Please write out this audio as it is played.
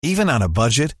Even on a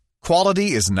budget,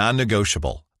 quality is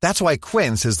non-negotiable. That's why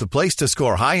Quince is the place to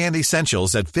score high-end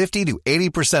essentials at 50 to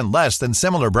 80% less than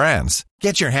similar brands.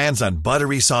 Get your hands on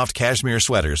buttery soft cashmere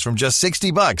sweaters from just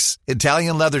 $60,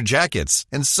 Italian leather jackets,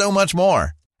 and so much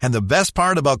more. And the best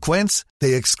part about Quince,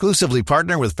 they exclusively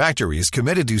partner with factories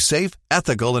committed to safe,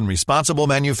 ethical, and responsible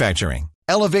manufacturing.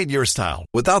 Elevate your style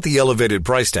without the elevated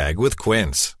price tag with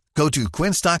Quince. Go to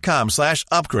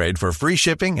quince.com/upgrade for free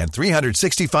shipping and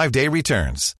 365-day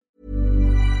returns.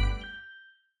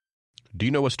 Do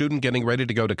you know a student getting ready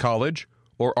to go to college?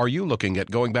 Or are you looking at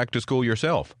going back to school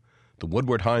yourself? The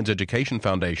Woodward Hines Education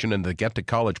Foundation and the Get to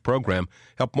College program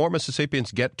help more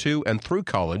Mississippians get to and through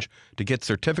college to get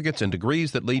certificates and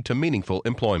degrees that lead to meaningful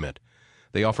employment.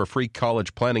 They offer free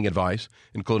college planning advice,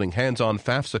 including hands-on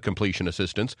FAFSA completion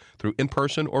assistance through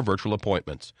in-person or virtual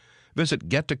appointments. Visit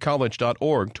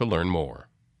gettocollege.org to learn more.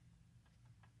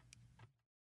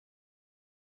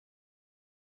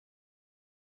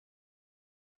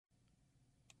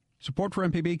 Support for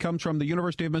MPB comes from the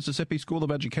University of Mississippi School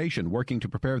of Education, working to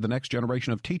prepare the next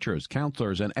generation of teachers,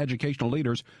 counselors, and educational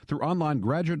leaders through online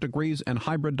graduate degrees and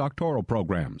hybrid doctoral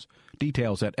programs.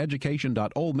 Details at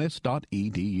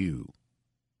education.olemiss.edu.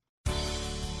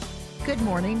 Good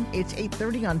morning. It's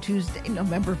 8:30 on Tuesday,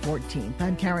 November 14th.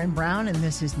 I'm Karen Brown, and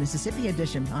this is Mississippi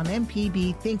Edition on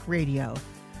MPB Think Radio.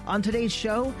 On today's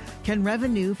show, can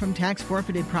revenue from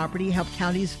tax-forfeited property help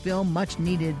counties fill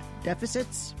much-needed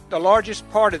deficits? The largest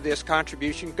part of this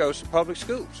contribution goes to public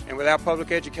schools, and without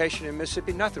public education in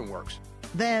Mississippi, nothing works.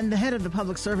 Then the head of the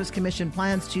Public Service Commission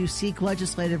plans to seek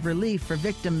legislative relief for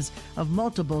victims of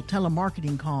multiple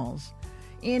telemarketing calls.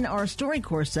 In our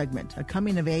StoryCorps segment, a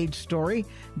coming-of-age story,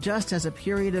 just as a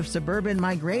period of suburban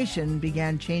migration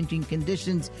began changing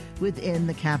conditions within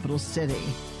the capital city.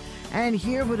 And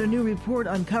hear what a new report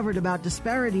uncovered about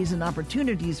disparities and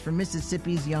opportunities for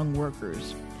Mississippi's young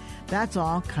workers. That's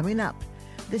all coming up.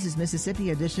 This is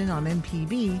Mississippi Edition on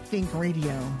MPB Think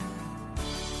Radio.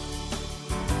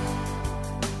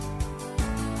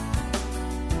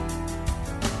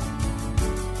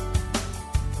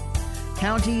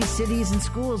 Counties, cities, and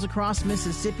schools across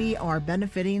Mississippi are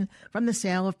benefiting from the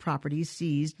sale of properties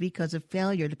seized because of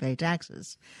failure to pay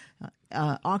taxes.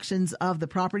 Auctions of the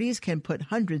properties can put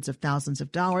hundreds of thousands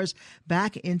of dollars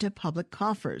back into public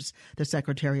coffers. The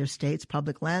Secretary of State's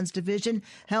Public Lands Division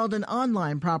held an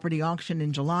online property auction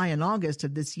in July and August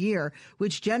of this year,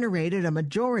 which generated a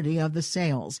majority of the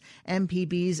sales.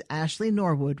 MPB's Ashley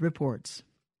Norwood reports.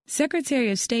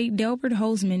 Secretary of State Delbert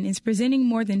Hosemann is presenting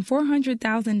more than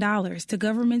 $400,000 to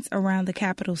governments around the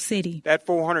capital city. That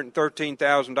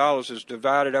 $413,000 is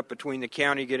divided up between the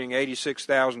county getting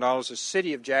 $86,000, the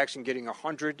city of Jackson getting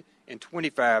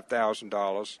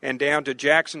 $125,000, and down to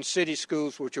Jackson City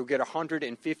Schools, which will get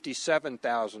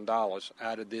 $157,000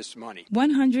 out of this money.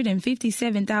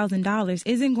 $157,000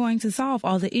 isn't going to solve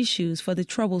all the issues for the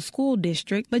troubled school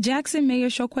district, but Jackson Mayor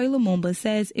Chokwe Lumumba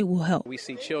says it will help. We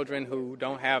see children who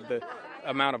don't have the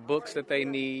amount of books that they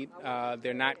need.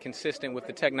 They're not consistent with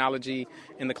the technology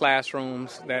in the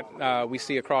classrooms that we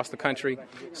see across the country.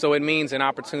 So it means an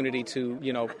opportunity to,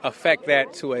 affect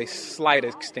that to a slight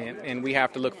extent, and we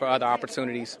have to look for other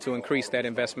opportunities to increase that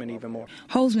investment even more.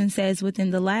 Hosemann says within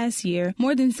the last year,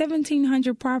 more than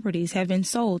 1,700 properties have been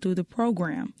sold through the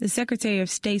program. The Secretary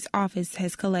of State's office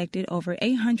has collected over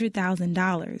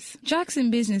 $800,000.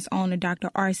 Jackson business owner Dr.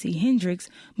 R.C. Hendricks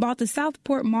bought the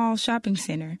Southport Mall Shopping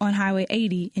Center on Highway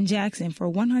 80 in Jackson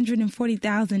for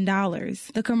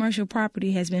 $140,000. The commercial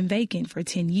property has been vacant for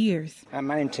 10 years.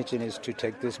 My intention is to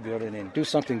take this building and do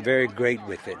something very great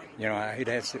with it. It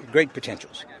has great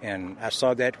potentials. And I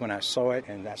saw that when I saw it,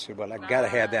 and I said, well, I got to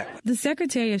have that one. The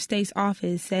Secretary of State's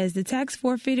office says the tax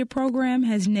forfeited program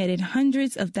has netted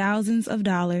hundreds of thousands of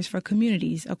dollars for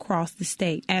communities across the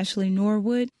state. Ashley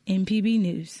Norwood, MPB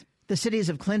News. The cities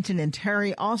of Clinton and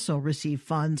Terry also received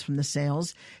funds from the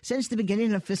sales. Since the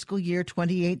beginning of fiscal year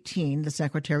 2018, the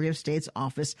Secretary of State's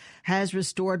office has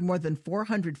restored more than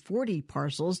 440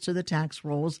 parcels to the tax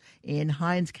rolls in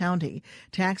Hinds County.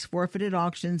 Tax forfeited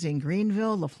auctions in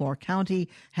Greenville, LaFleur County,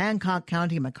 Hancock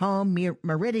County, Macomb,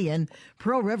 Meridian,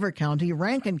 Pearl River County,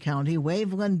 Rankin County,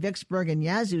 Waveland, Vicksburg, and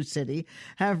Yazoo City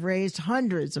have raised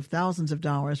hundreds of thousands of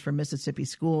dollars for Mississippi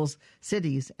schools,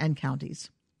 cities, and counties.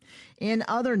 In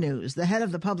other news, the head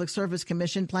of the Public Service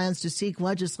Commission plans to seek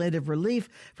legislative relief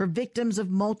for victims of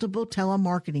multiple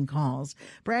telemarketing calls.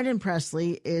 Brandon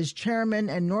Presley is chairman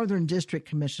and Northern District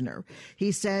Commissioner.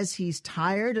 He says he's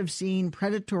tired of seeing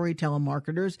predatory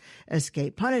telemarketers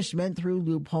escape punishment through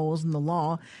loopholes in the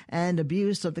law and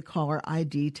abuse of the caller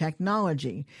ID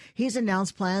technology. He's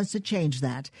announced plans to change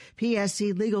that.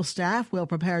 PSC legal staff will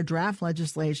prepare draft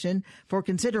legislation for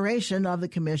consideration of the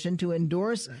commission to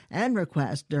endorse and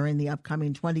request during the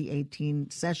upcoming 2018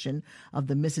 session of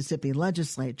the Mississippi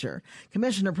legislature.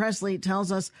 Commissioner Presley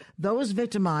tells us those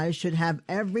victimized should have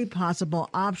every possible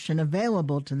option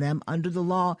available to them under the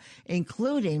law,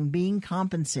 including being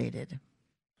compensated.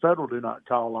 Federal do not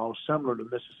call law, similar to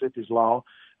Mississippi's law.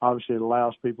 Obviously, it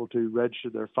allows people to register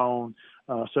their phone,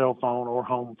 cell phone or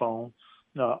home phone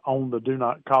on the do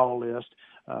not call list.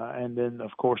 And then,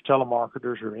 of course,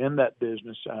 telemarketers who are in that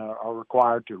business are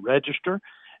required to register.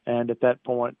 And at that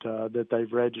point that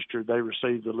they've registered, they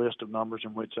receive the list of numbers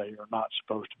in which they are not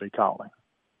supposed to be calling.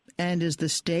 And is the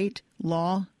state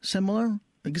law similar,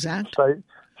 exact?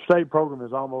 State program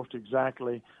is almost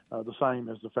exactly the same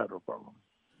as the federal program.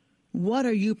 What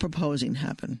are you proposing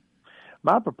happen?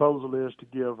 My proposal is to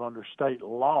give, under state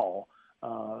law,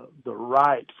 the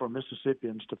right for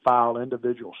Mississippians to file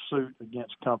individual suit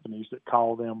against companies that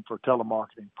call them for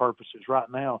telemarketing purposes.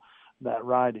 Right now, that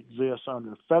right exists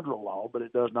under federal law, but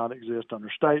it does not exist under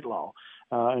state law.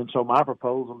 And so my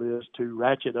proposal is to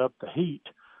ratchet up the heat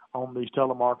on these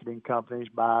telemarketing companies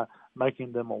by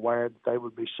making them aware that they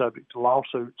would be subject to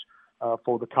lawsuits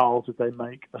for the calls that they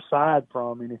make, aside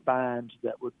from any fines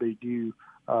that would be due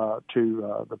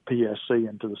to the PSC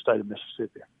and to the state of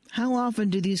Mississippi. How often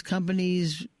do these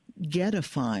companies get a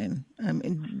fine? I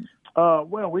mean,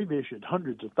 well, we've issued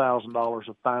hundreds of thousands of dollars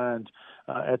of fines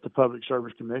at the Public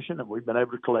Service Commission, and we've been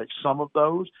able to collect some of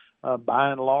those.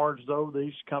 By and large, though,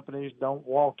 these companies don't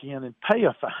walk in and pay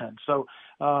a fine. So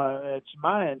it's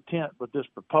my intent with this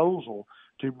proposal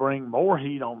to bring more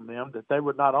heat on them, that they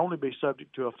would not only be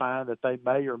subject to a fine that they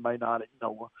may or may not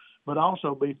ignore, but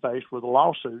also be faced with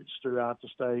lawsuits throughout the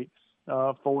state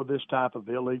for this type of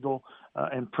illegal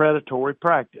and predatory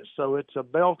practice. So it's a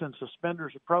belt and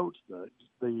suspenders approach.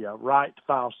 The right to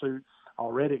file suit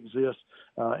already exists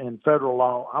in federal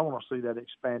law. I want to see that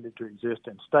expanded to exist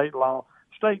in state law.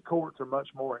 State courts are much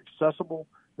more accessible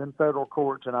than federal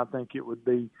courts, and I think it would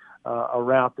be a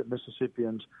route that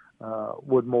Mississippians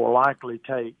would more likely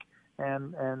take.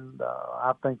 And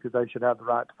I think that they should have the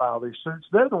right to file these suits.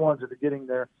 They're the ones that are getting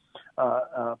their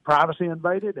privacy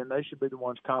invaded, and they should be the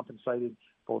ones compensated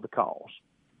for the calls.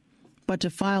 But to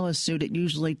file a suit, it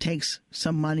usually takes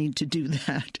some money to do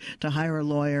that, to hire a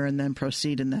lawyer and then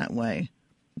proceed in that way.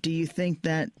 Do you think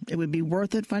that it would be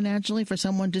worth it financially for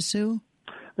someone to sue?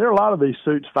 There are a lot of these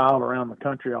suits filed around the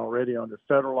country already under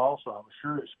federal law, so I would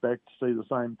sure expect to see the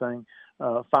same thing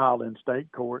filed in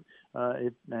state court.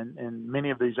 And many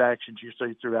of these actions you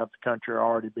see throughout the country are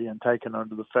already being taken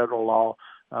under the federal law.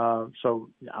 So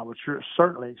I would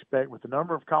certainly expect, with the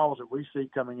number of calls that we see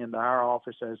coming into our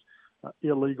office as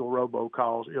illegal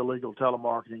robocalls, illegal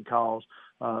telemarketing calls,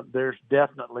 there's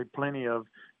definitely plenty of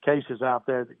cases out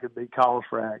there that could be calls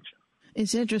for action.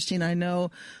 It's interesting. I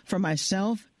know for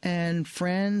myself and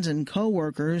friends and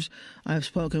coworkers I've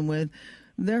spoken with,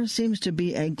 there seems to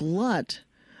be a glut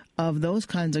of those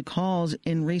kinds of calls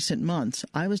in recent months.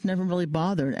 I was never really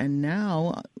bothered, and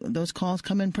now those calls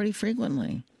come in pretty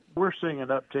frequently. We're seeing an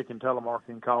uptick in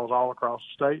telemarketing calls all across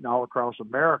the state and all across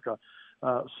America.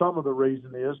 Some of the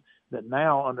reason is that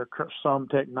now, under some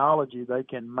technology, they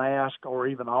can mask or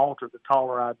even alter the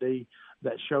caller ID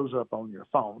that shows up on your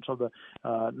phone. So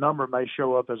the number may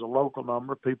show up as a local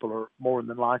number. People are more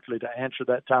than likely to answer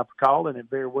that type of call, and it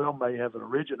very well may have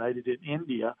originated in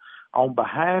India on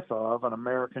behalf of an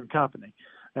American company.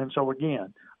 And so,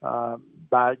 again,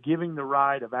 by giving the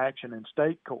right of action in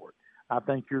state court, I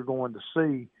think you're going to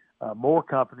see more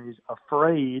companies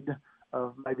afraid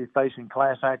of maybe facing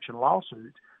class action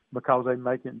lawsuits because they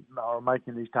are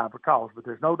making these type of calls. But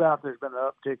there's no doubt there's been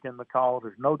an uptick in the calls.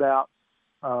 There's no doubt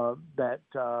that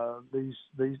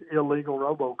these illegal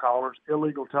robocallers,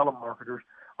 illegal telemarketers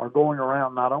are going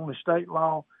around not only state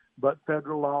law but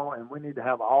federal law, and we need to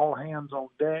have all hands on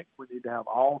deck. We need to have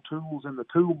all tools in the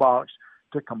toolbox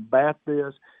to combat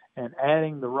this, and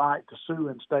adding the right to sue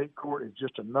in state court is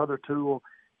just another tool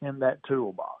in that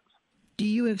toolbox. Do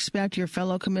you expect your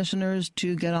fellow commissioners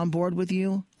to get on board with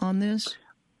you on this?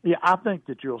 Yeah, I think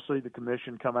that you'll see the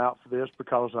commission come out for this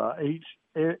because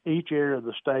each area of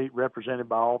the state represented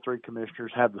by all three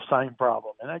commissioners have the same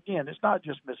problem. And again, it's not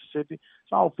just Mississippi;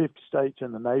 it's all 50 states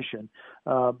in the nation,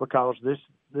 because this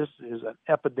is an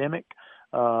epidemic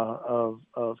of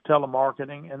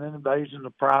telemarketing and an invasion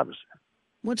of privacy.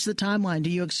 What's the timeline? Do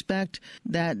you expect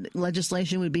that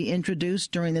legislation would be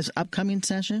introduced during this upcoming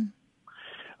session?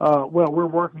 Well, we're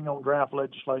working on draft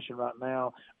legislation right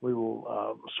now. We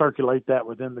will circulate that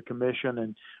within the commission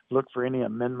and look for any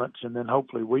amendments, and then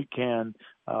hopefully we can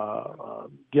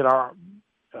get our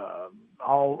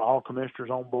all commissioners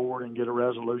on board and get a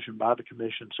resolution by the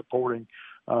commission supporting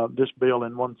this bill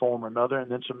in one form or another,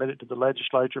 and then submit it to the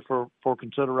legislature for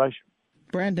consideration.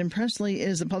 Brandon Presley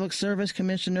is the Public Service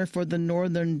Commissioner for the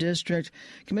Northern District.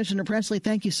 Commissioner Presley,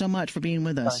 thank you so much for being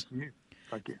with us. Thank you.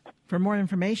 Thank you. For more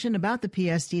information about the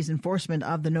PSC's enforcement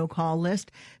of the no-call list,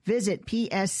 visit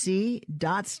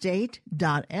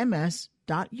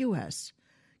psc.state.ms.us.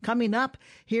 Coming up,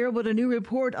 hear what a new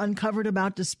report uncovered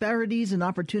about disparities and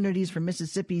opportunities for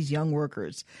Mississippi's young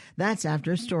workers. That's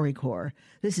after StoryCorps.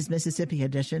 This is Mississippi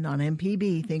Edition on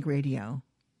MPB Think Radio.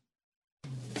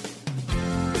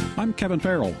 I'm Kevin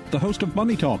Farrell, the host of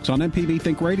Money Talks on MPB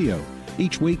Think Radio.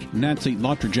 Each week, Nancy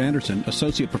Lottridge Anderson,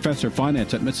 Associate Professor of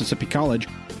Finance at Mississippi College,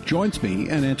 joins me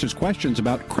and answers questions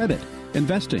about credit,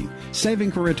 investing,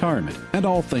 saving for retirement, and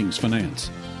all things finance.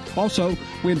 Also,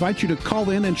 we invite you to call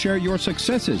in and share your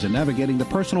successes in navigating the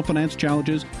personal finance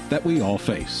challenges that we all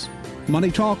face.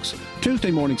 Money Talks,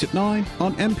 Tuesday mornings at 9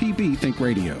 on MPB Think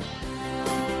Radio.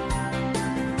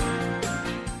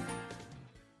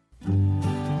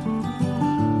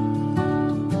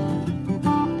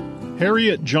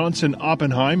 Harriet Johnson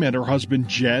Oppenheim and her husband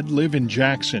Jed live in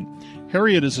Jackson.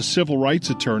 Harriet is a civil rights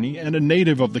attorney and a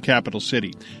native of the capital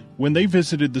city. When they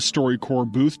visited the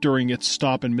StoryCorps booth during its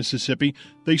stop in Mississippi,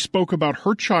 they spoke about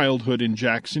her childhood in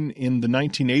Jackson in the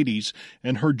 1980s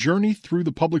and her journey through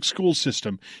the public school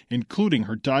system, including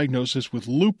her diagnosis with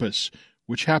lupus,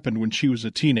 which happened when she was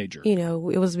a teenager. You know,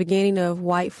 it was the beginning of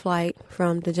white flight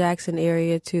from the Jackson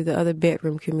area to the other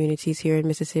bedroom communities here in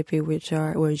Mississippi,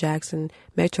 or Jackson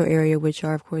metro area, which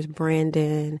are, of course,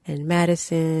 Brandon and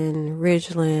Madison,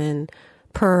 Ridgeland,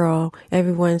 Pearl.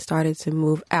 Everyone started to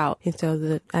move out. And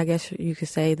so I guess you could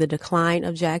say the decline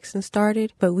of Jackson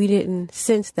started, but we didn't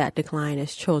sense that decline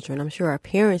as children. I'm sure our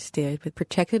parents did, but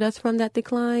protected us from that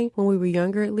decline when we were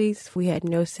younger, at least. We had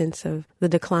no sense of the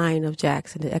decline of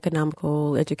Jackson, the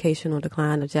economical, educational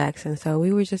decline of Jackson. So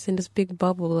we were just in this big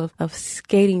bubble of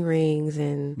skating rings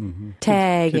and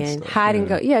tag and stuff, hide and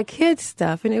go. Yeah, kids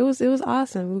stuff. And it was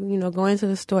awesome. You know, going to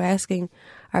the store, asking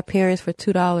our parents for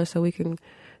 $2 so we can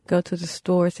go to the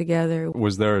store together.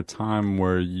 Was there a time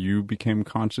where you became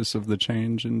conscious of the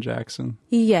change in Jackson?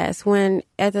 Yes. When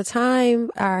at the time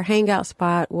our hangout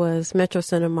spot was Metro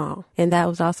Center Mall, and that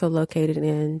was also located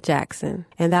in Jackson,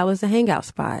 and that was the hangout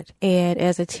spot. And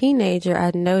as a teenager, I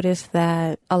noticed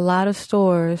that a lot of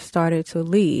stores started to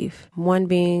leave, one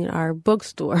being our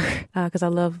bookstore, because I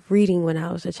loved reading when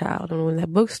I was a child. And when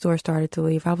that bookstore started to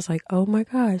leave, I was like, oh my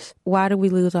gosh, why did we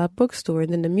lose our bookstore?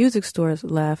 And then the music stores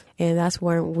left, and that's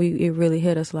where it really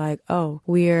hit us like, oh,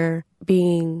 we're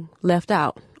being left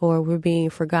out or we're being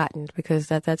forgotten,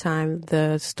 because at that time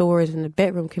the stores in the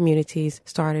bedroom communities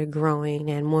started growing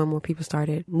and more people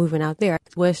started moving out there.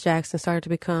 West Jackson started to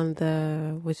become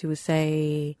what you would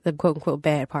say, the quote unquote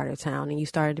bad part of town, and you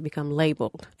started to become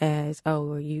labeled as,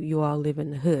 oh, you all live in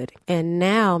the hood. And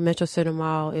now Metro Center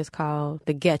Mall is called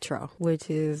the Ghetto, which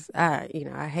is,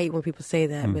 I hate when people say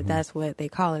that, but that's what they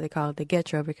call it. They call it the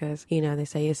Ghetto because, they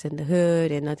say it's in the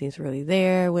hood and nothing's really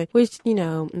there, which,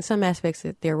 in some aspects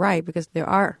they're right, because there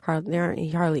aren't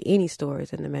hardly any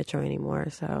stores in the metro anymore.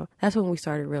 So that's when we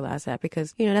started to realize that,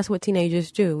 because, that's what teenagers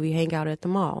do. We hang out at the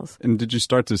malls. And did you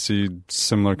start to see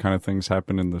similar kind of things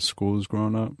happen in the schools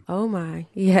growing up? Oh my,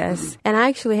 yes. And I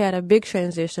actually had a big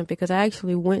transition because I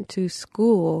actually went to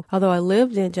school, although I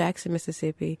lived in Jackson,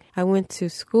 Mississippi, I went to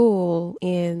school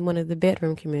in one of the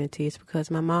bedroom communities because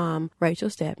my mom, Rachel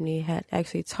Stepney, had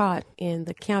actually taught in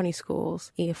the county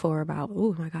schools for about,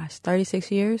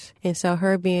 36 years. And so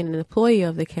her being an employee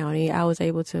of the county, I was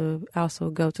able to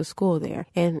also go to school there.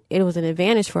 And it was an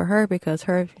advantage for her because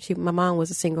my mom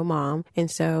was a single mom. And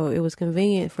so it was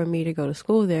convenient for me to go to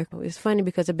school there. It's funny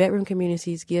because the bedroom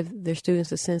communities give their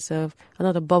students a sense of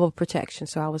another bubble protection.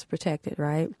 So I was protected,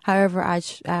 right? However,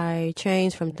 I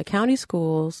changed from the county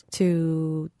schools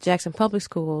to Jackson Public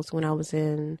Schools when I was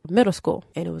in middle school.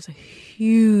 And it was a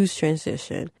huge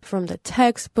transition from the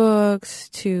textbooks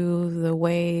to the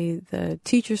way the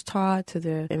teachers taught to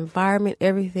the environment,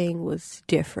 everything was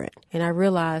different. And I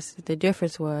realized that the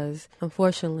difference was,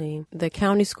 unfortunately, the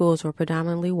county schools were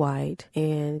predominantly white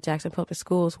and Jackson Public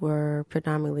Schools were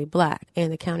predominantly black.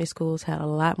 And the county schools had a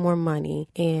lot more money.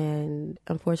 And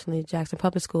unfortunately, Jackson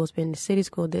Public Schools, being the city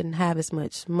school, didn't have as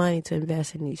much money to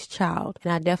invest in each child.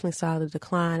 And I definitely saw the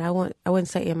decline. I wouldn't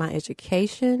say in my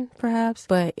education, perhaps,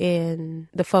 but in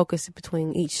the focus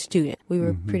between each student. We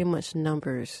were pretty much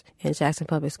numbers in Jackson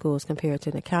Public Schools compared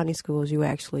to the county schools. You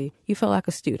felt like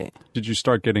a student. Did you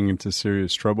start getting into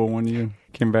serious trouble when you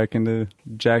came back into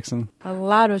Jackson? A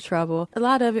lot of trouble. A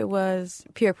lot of it was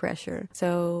peer pressure.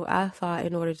 So I thought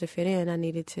in order to fit in, I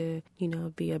needed to,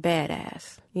 be a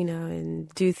badass,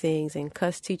 and do things and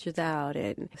cuss teachers out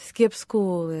and skip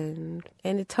school. And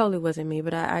it totally wasn't me,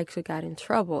 but I actually got in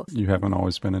trouble. You haven't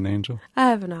always been an angel? I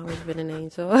haven't always been an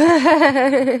angel.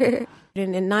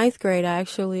 In ninth grade, I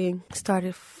actually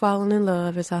started falling in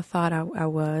love as I thought I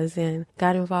was and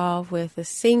got involved with a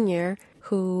senior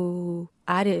who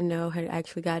I didn't know had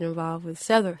actually gotten involved with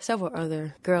several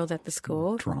other girls at the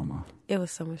school. Drama. It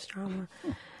was so much drama.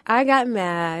 I got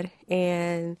mad,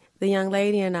 and the young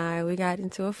lady and we got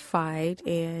into a fight,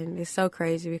 and it's so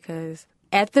crazy because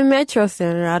at the Metro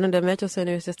Center, I know the Metro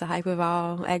Center is just a hype of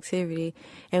all activity,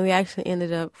 and we actually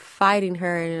ended up fighting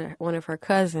her and one of her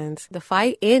cousins. The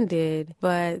fight ended,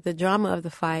 but the drama of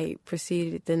the fight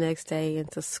proceeded the next day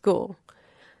into school.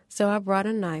 So I brought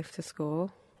a knife to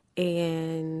school,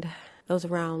 and it was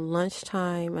around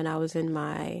lunchtime, and I was in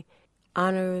my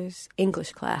honors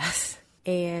English class,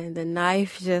 and the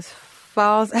knife just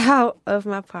falls out of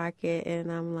my pocket,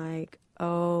 and I'm like,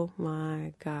 oh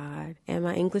my God. And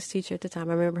my English teacher at the time,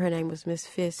 I remember her name was Miss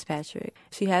Fitzpatrick.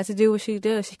 She has to do what she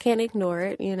does. She can't ignore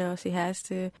it. She has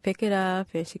to pick it up,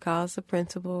 and she calls the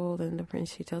principal, and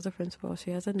she tells the principal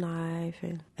she has a knife.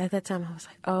 And at that time, I was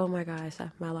like, oh my gosh,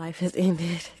 my life has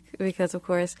ended. Because, of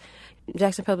course,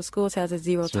 Jackson Public Schools has a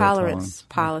zero tolerance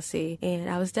policy. And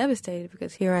I was devastated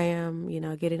because here I am,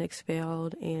 getting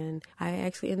expelled, and I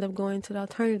actually ended up going to the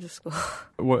alternative school.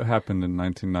 What happened in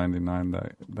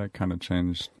 1999 that kind of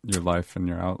changed your life and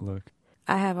your outlook?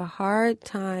 I have a hard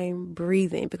time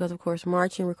breathing because, of course,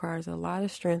 marching requires a lot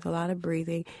of strength, a lot of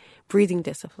breathing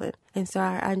discipline. And so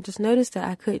I just noticed that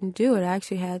I couldn't do it. I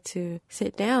actually had to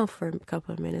sit down for a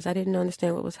couple of minutes. I didn't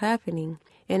understand what was happening.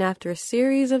 And after a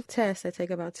series of tests that take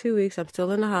about 2 weeks, I'm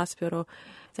still in the hospital,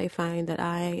 they find that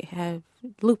I have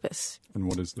lupus. And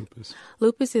what is lupus?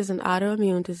 Lupus is an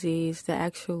autoimmune disease that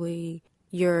actually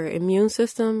your immune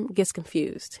system gets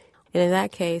confused. And in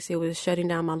that case, it was shutting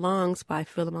down my lungs by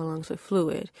filling my lungs with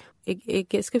fluid. It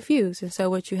gets confused. And so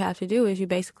what you have to do is you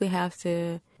basically have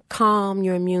to calm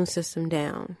your immune system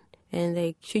down. And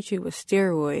they treat you with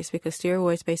steroids because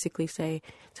steroids basically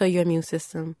tell your immune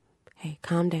system, hey,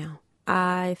 calm down.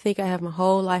 I think I have my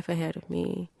whole life ahead of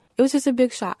me. It was just a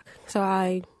big shock. So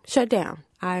I shut down.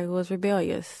 I was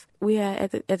rebellious. We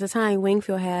had, at the time,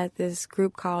 Wingfield had this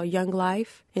group called Young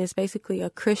Life, and it's basically a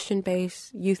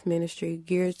Christian-based youth ministry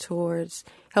geared towards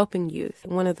helping youth.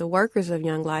 One of the workers of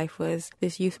Young Life was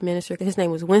this youth minister. His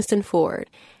name was Winston Ford,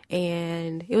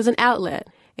 and it was an outlet.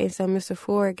 And so Mr.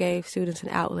 Ford gave students an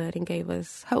outlet and gave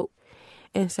us hope.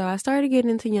 And so I started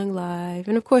getting into Young Life.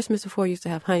 And, of course, Mr. Ford used to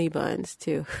have honey buns,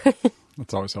 too.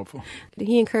 That's always helpful.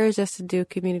 He encouraged us to do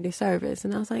community service.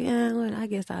 And I was like, well, I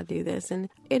guess I'll do this. And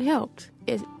it helped.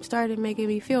 It started making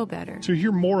me feel better. To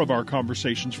hear more of our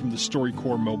conversations from the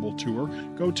StoryCorps Mobile Tour,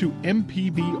 go to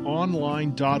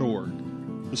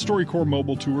mpbonline.org. The StoryCorps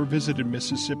Mobile Tour visited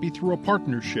Mississippi through a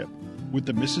partnership with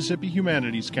the Mississippi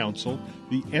Humanities Council,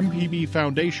 the MPB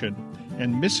Foundation,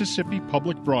 and Mississippi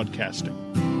Public Broadcasting.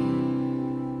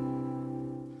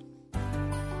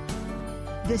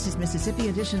 This is Mississippi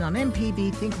Edition on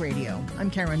MPB Think Radio.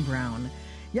 I'm Karen Brown.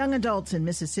 Young adults in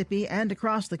Mississippi and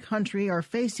across the country are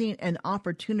facing an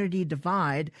opportunity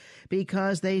divide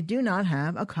because they do not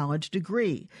have a college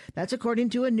degree. That's according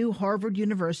to a new Harvard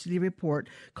University report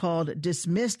called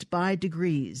Dismissed by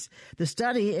Degrees. The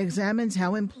study examines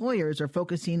how employers are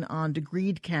focusing on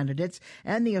degreed candidates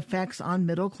and the effects on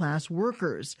middle-class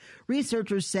workers.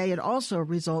 Researchers say it also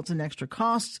results in extra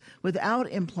costs without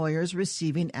employers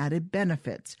receiving added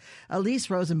benefits. Elise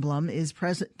Rosenblum is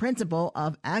principal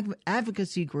of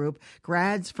advocacy group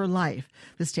Grads for Life.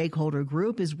 The stakeholder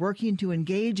group is working to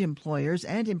engage employers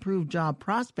and improve job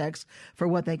prospects for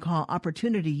what they call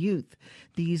opportunity youth.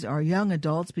 These are young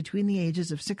adults between the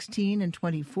ages of 16 and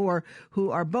 24 who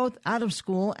are both out of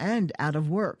school and out of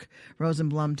work.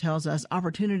 Rosenblum tells us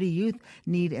opportunity youth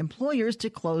need employers to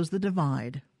close the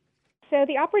divide. So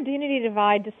the opportunity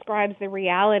divide describes the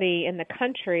reality in the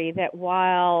country that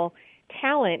while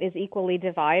talent is equally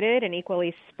divided and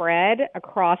equally spread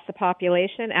across the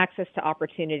population, access to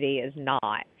opportunity is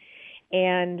not.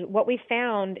 And what we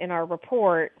found in our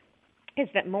report is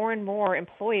that more and more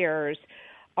employers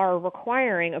are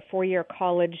requiring a 4-year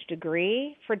college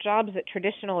degree for jobs that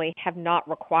traditionally have not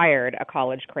required a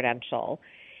college credential.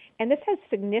 And this has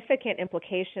significant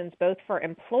implications both for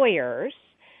employers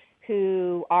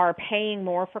who are paying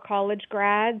more for college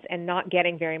grads and not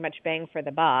getting very much bang for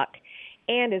the buck,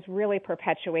 and is really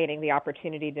perpetuating the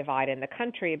opportunity divide in the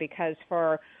country, because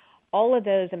for all of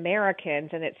those Americans,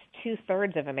 and it's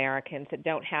 2/3 of Americans that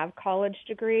don't have college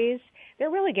degrees,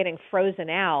 they're really getting frozen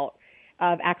out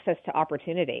of access to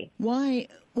opportunity. Why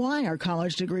are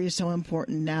college degrees so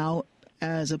important now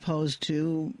as opposed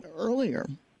to earlier?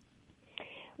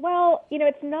 Well,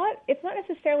 it's not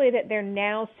necessarily that they're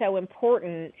now so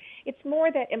important. It's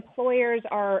more that employers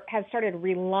have started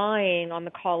relying on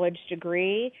the college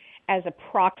degree as a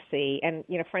proxy, and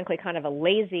frankly kind of a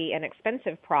lazy and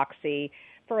expensive proxy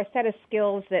for a set of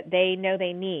skills that they know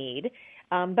they need,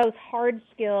 both hard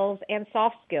skills and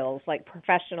soft skills like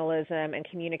professionalism and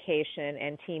communication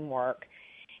and teamwork.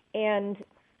 And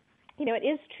it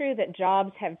is true that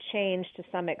jobs have changed to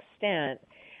some extent,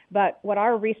 but what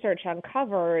our research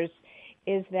uncovers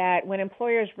is that when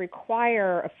employers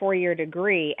require a 4-year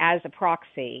degree as a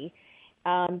proxy,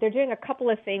 they're doing a couple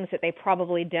of things that they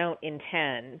probably don't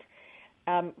intend.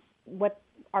 What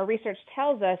our research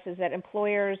tells us is that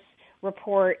employers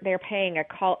report they're paying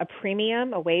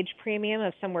a wage premium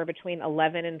of somewhere between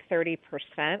 11 and 30%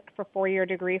 for 4-year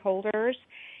degree holders.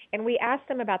 And we asked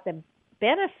them about the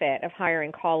benefit of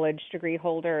hiring college degree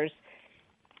holders.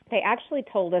 They actually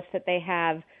told us that they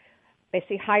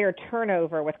see higher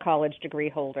turnover with college degree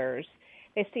holders.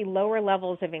 They see lower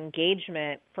levels of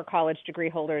engagement for college degree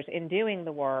holders in doing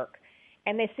the work.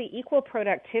 And they see equal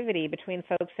productivity between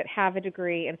folks that have a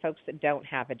degree and folks that don't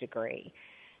have a degree.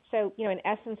 So, in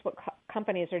essence, what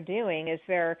companies are doing is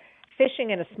they're fishing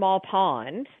in a small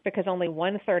pond, because only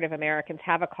 1/3 of Americans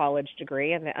have a college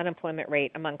degree, and the unemployment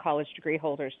rate among college degree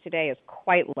holders today is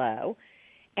quite low.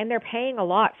 And they're paying a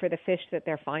lot for the fish that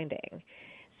they're finding.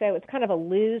 So it's kind of a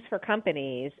lose for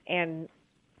companies. And,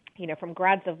 from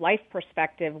Grads of Life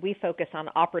perspective, we focus on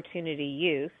opportunity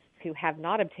youth who have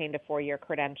not obtained a 4-year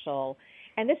credential.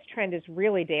 And this trend is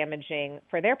really damaging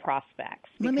for their prospects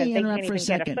because they can't even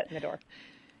get a foot in the door.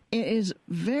 It is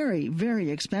very,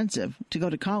 very expensive to go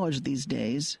to college these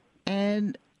days,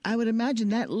 and I would imagine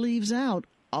that leaves out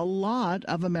a lot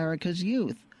of America's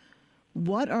youth.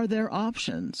 What are their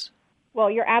options?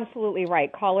 Well, you're absolutely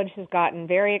right. College has gotten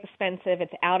very expensive.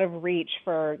 It's out of reach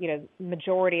for,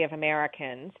 majority of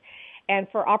Americans. And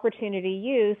for opportunity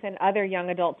youth and other young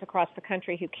adults across the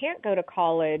country who can't go to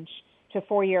college, to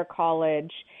 4-year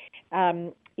college,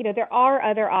 there are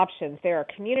other options. There are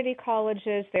community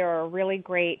colleges. There are really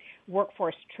great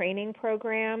workforce training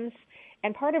programs.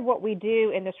 And part of what we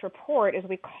do in this report is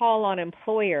we call on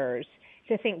employers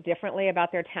to think differently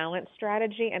about their talent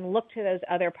strategy and look to those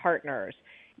other partners,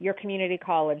 your community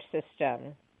college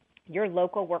system, your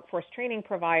local workforce training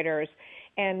providers,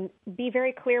 and be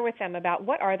very clear with them about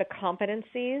what are the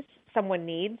competencies someone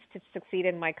needs to succeed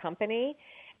in my company.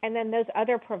 And then those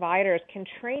other providers can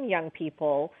train young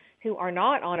people who are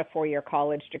not on a 4-year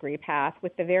college degree path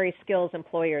with the very skills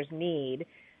employers need,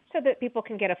 so that people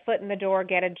can get a foot in the door,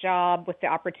 get a job with the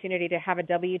opportunity to have a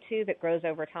W-2 that grows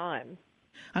over time.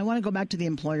 I want to go back to the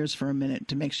employers for a minute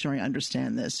to make sure I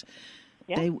understand this.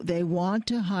 Yeah. They want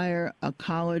to hire a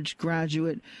college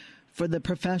graduate for the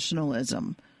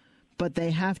professionalism, but they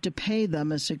have to pay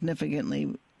them a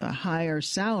significantly higher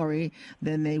salary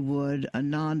than they would a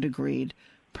non-degreed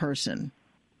person.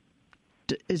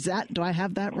 Do I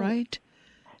have that right?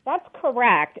 That's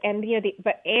correct. And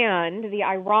the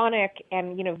ironic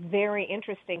and very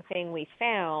interesting thing we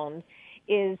found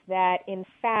is that in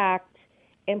fact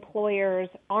employers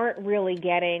aren't really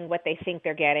getting what they think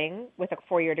they're getting with a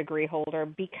 4-year degree holder,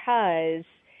 because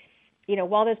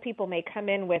while those people may come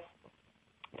in with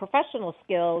professional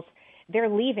skills, they're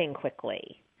leaving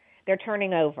quickly. They're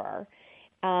turning over.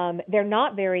 They're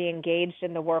not very engaged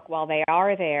in the work while they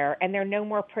are there, and they're no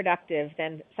more productive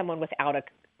than someone without a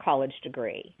college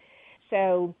degree.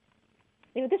 So,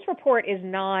 this report is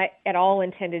not at all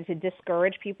intended to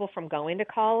discourage people from going to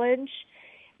college.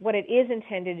 What it is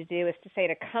intended to do is to say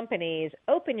to companies,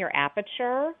 open your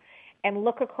aperture and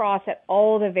look across at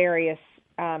all the various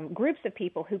groups of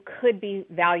people who could be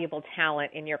valuable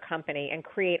talent in your company and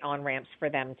create on-ramps for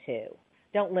them too.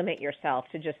 Don't limit yourself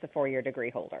to just the 4-year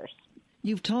degree holders.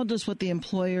 You've told us what the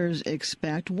employers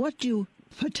expect. What do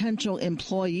potential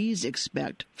employees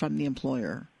expect from the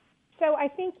employer? So I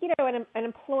think, an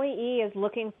employee is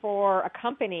looking for a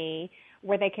company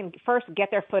where they can first get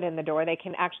their foot in the door. They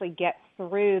can actually get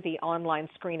through the online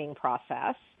screening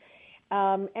process.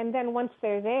 And then once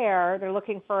they're there, they're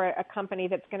looking for a company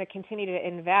that's going to continue to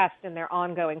invest in their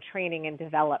ongoing training and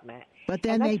development. But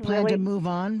then they plan to move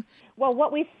on? Well,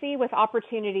 what we see with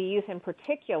Opportunity Youth in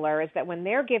particular is that when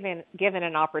they're given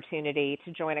an opportunity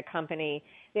to join a company,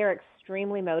 they're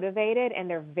extremely motivated and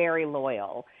they're very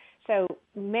loyal. So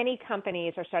many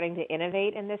companies are starting to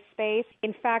innovate in this space.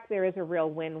 In fact, there is a real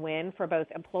win-win for both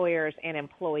employers and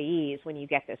employees when you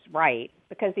get this right.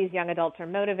 Because these young adults are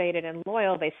motivated and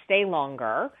loyal, they stay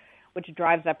longer, which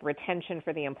drives up retention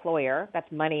for the employer.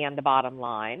 That's money on the bottom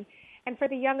line. And for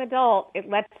the young adult, it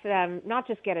lets them not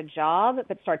just get a job,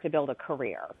 but start to build a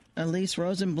career. Elise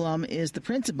Rosenblum is the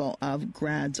principal of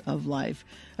Grads of Life.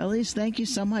 Elise, thank you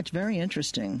so much. Very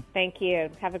interesting. Thank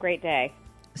you. Have a great day.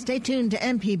 Stay tuned to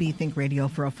MPB Think Radio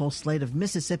for a full slate of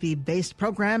Mississippi-based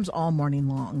programs all morning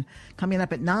long. Coming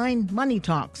up at 9, Money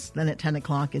Talks. Then at 10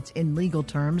 o'clock, it's In Legal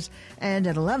Terms. And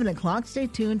at 11 o'clock, stay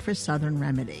tuned for Southern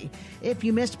Remedy. If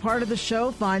you missed part of the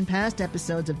show, find past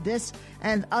episodes of this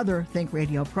and other Think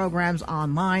Radio programs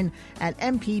online at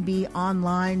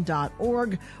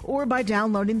mpbonline.org or by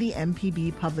downloading the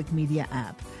MPB Public Media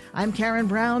app. I'm Karen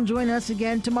Brown. Join us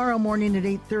again tomorrow morning at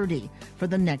 8:30 for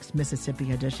the next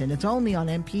Mississippi edition. It's only on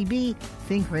MPB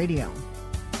Think Radio.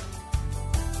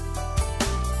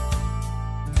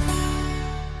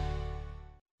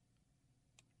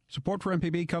 Support for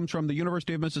MPB comes from the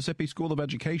University of Mississippi School of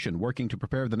Education, working to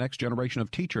prepare the next generation of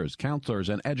teachers, counselors,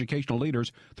 and educational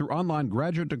leaders through online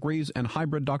graduate degrees and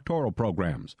hybrid doctoral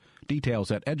programs.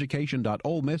 Details at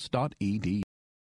education.olemiss.edu.